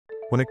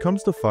When it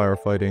comes to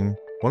firefighting,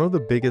 one of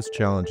the biggest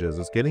challenges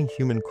is getting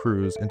human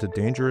crews into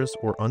dangerous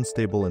or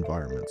unstable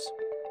environments.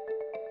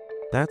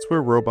 That's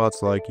where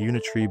robots like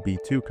Unitree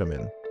B2 come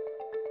in.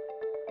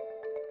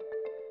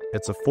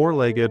 It's a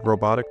four-legged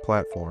robotic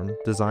platform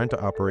designed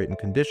to operate in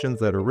conditions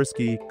that are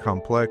risky,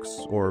 complex,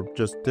 or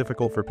just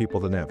difficult for people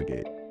to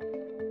navigate.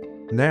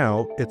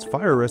 Now, its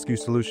fire rescue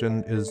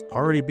solution is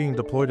already being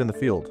deployed in the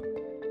field.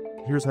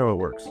 Here's how it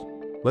works.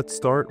 Let's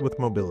start with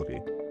mobility.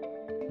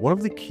 One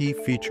of the key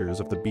features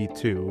of the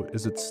B2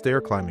 is its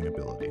stair climbing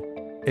ability.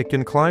 It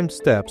can climb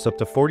steps up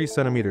to 40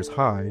 centimeters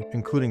high,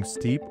 including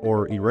steep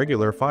or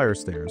irregular fire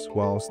stairs,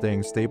 while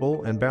staying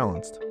stable and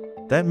balanced.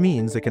 That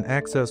means it can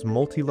access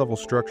multi-level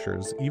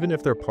structures even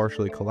if they're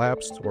partially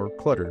collapsed or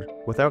cluttered,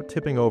 without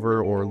tipping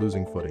over or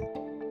losing footing.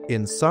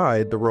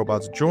 Inside, the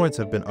robot's joints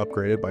have been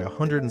upgraded by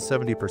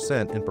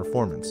 170% in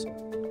performance,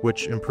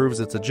 which improves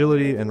its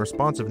agility and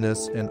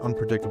responsiveness in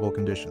unpredictable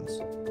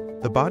conditions.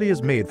 The body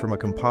is made from a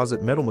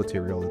composite metal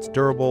material that's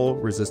durable,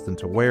 resistant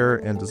to wear,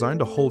 and designed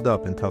to hold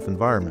up in tough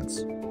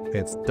environments.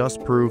 It's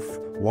dust-proof,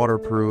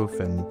 waterproof,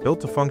 and built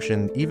to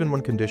function even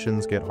when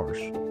conditions get harsh.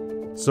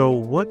 So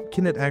what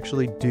can it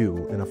actually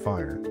do in a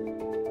fire?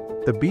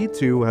 The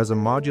B2 has a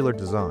modular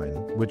design,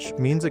 which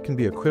means it can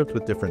be equipped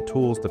with different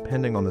tools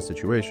depending on the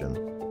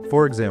situation.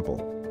 For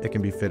example, it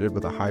can be fitted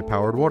with a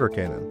high-powered water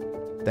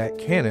cannon. That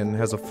cannon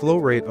has a flow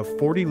rate of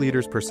 40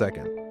 liters per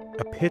second,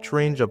 a pitch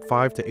range of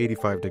 5 to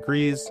 85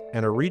 degrees,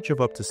 and a reach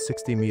of up to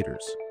 60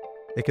 meters.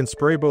 It can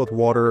spray both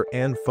water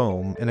and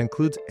foam and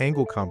includes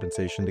angle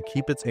compensation to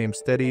keep its aim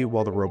steady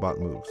while the robot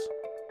moves.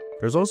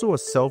 There's also a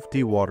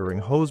self-dewatering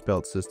hose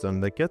belt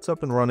system that gets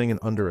up and running in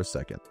under a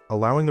second,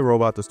 allowing the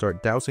robot to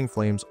start dousing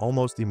flames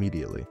almost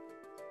immediately.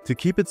 To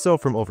keep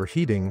itself from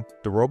overheating,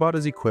 the robot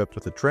is equipped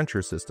with a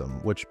trencher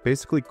system, which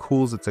basically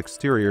cools its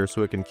exterior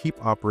so it can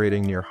keep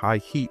operating near high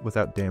heat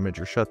without damage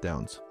or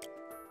shutdowns.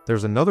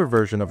 There's another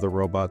version of the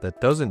robot that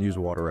doesn't use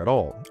water at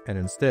all, and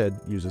instead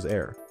uses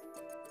air.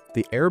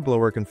 The air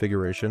blower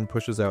configuration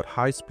pushes out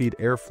high-speed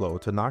airflow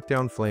to knock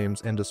down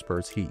flames and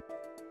disperse heat.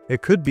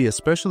 It could be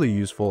especially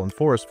useful in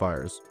forest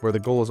fires, where the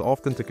goal is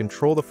often to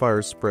control the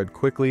fire's spread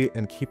quickly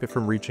and keep it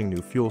from reaching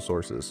new fuel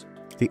sources.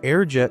 The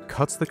air jet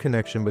cuts the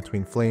connection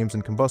between flames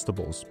and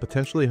combustibles,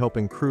 potentially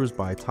helping crews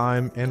buy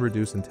time and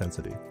reduce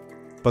intensity.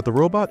 But the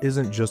robot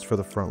isn't just for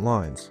the front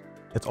lines.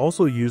 It's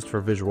also used for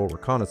visual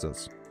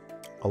reconnaissance.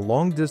 A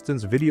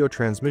long-distance video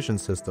transmission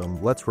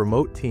system lets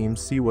remote teams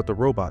see what the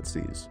robot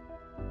sees.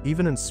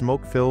 Even in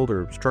smoke-filled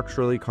or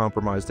structurally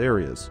compromised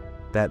areas,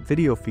 that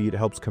video feed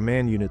helps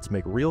command units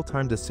make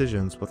real-time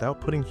decisions without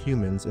putting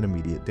humans in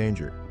immediate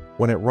danger.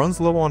 When it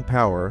runs low on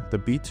power, the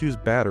B2's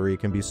battery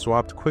can be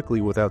swapped quickly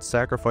without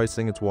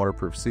sacrificing its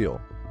waterproof seal,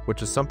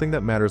 which is something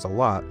that matters a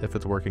lot if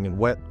it's working in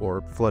wet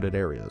or flooded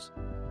areas.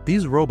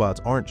 These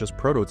robots aren't just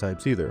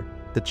prototypes either.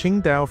 The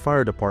Qingdao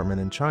Fire Department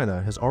in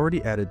China has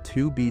already added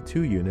 2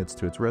 B2 units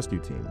to its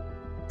rescue team.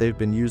 They've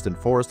been used in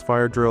forest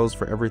fire drills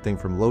for everything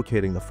from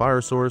locating the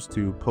fire source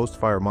to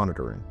post-fire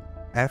monitoring.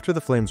 After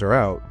the flames are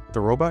out,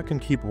 the robot can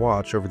keep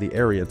watch over the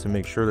area to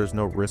make sure there's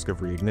no risk of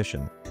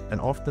reignition, an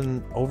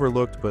often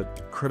overlooked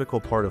but critical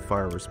part of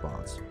fire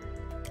response.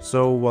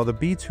 So while the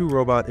B2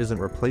 robot isn't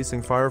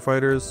replacing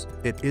firefighters,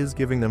 it is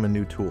giving them a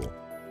new tool.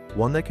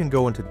 One that can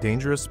go into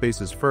dangerous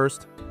spaces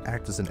first,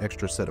 act as an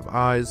extra set of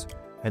eyes,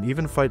 and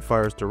even fight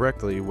fires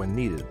directly when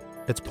needed.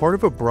 It's part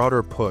of a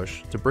broader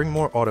push to bring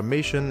more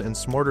automation and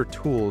smarter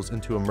tools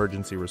into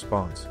emergency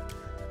response.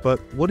 But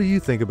what do you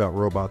think about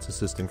robots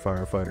assisting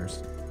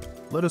firefighters?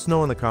 Let us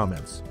know in the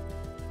comments.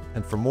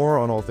 And for more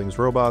on all things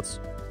robots,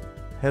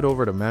 head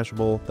over to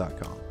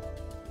Mashable.com.